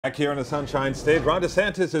Back here in the Sunshine State, Ron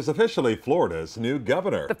DeSantis is officially Florida's new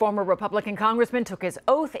governor. The former Republican congressman took his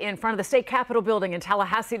oath in front of the state capitol building in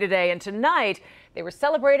Tallahassee today, and tonight they were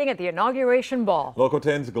celebrating at the Inauguration Ball. Local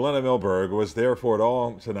 10's Glenna Milberg was there for it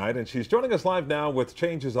all tonight, and she's joining us live now with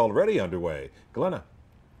changes already underway. Glenna.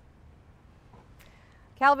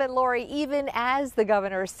 Calvin, Lori, even as the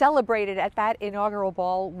governor celebrated at that inaugural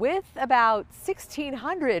ball with about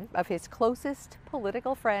 1,600 of his closest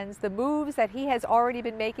political friends, the moves that he has already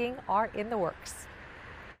been making are in the works.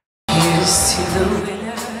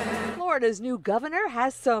 Florida's new governor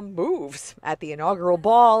has some moves at the inaugural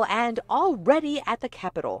ball and already at the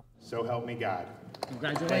Capitol. So help me God.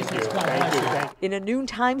 Congratulations. Thank you. In a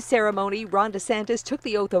noontime ceremony, Ron DeSantis took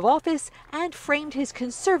the oath of office and framed his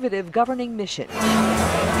conservative governing mission.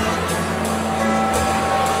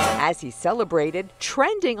 As he celebrated,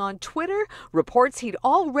 trending on Twitter, reports he'd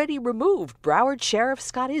already removed Broward Sheriff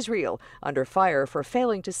Scott Israel under fire for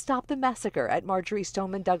failing to stop the massacre at Marjory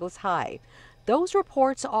Stoneman Douglas High. Those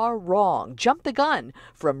reports are wrong. Jump the gun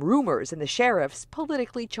from rumors in the sheriff's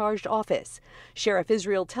politically charged office. Sheriff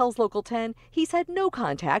Israel tells Local 10 he's had no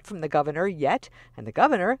contact from the governor yet, and the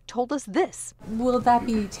governor told us this. Will that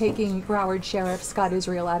be taking Broward Sheriff Scott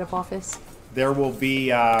Israel out of office? There will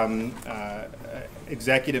be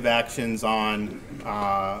executive actions on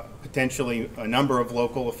potentially a number of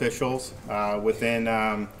local officials within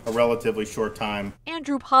a relatively short time.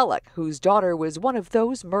 Andrew Pollack, whose daughter was one of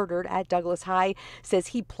those murdered at Douglas High, says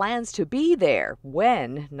he plans to be there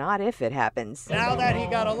when, not if it happens. Now that he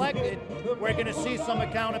got elected, we're going to see some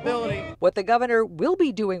accountability. What the governor will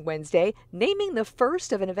be doing Wednesday, naming the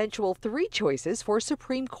first of an eventual 3 choices for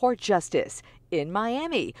Supreme Court justice in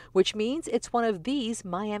Miami, which means it's one of these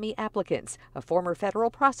Miami applicants, a former federal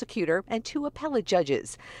prosecutor and 2 appellate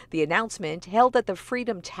judges. The announcement held at the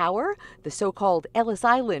Freedom Tower, the so-called Ellis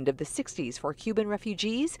Island of the 60s for Cuban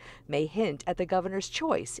refugees, may hint at the governor's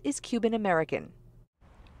choice is Cuban American.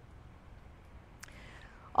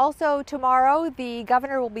 Also tomorrow, the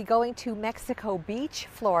governor will be going to Mexico Beach,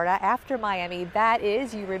 Florida, after Miami. That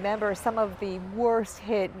is, you remember, some of the worst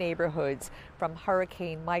hit neighborhoods from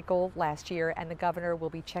Hurricane Michael last year, and the governor will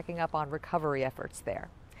be checking up on recovery efforts there.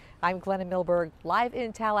 I'm Glenna Milberg, live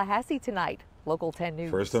in Tallahassee tonight, Local 10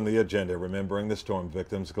 News. First on the agenda, remembering the storm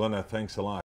victims. Glenna, thanks a lot.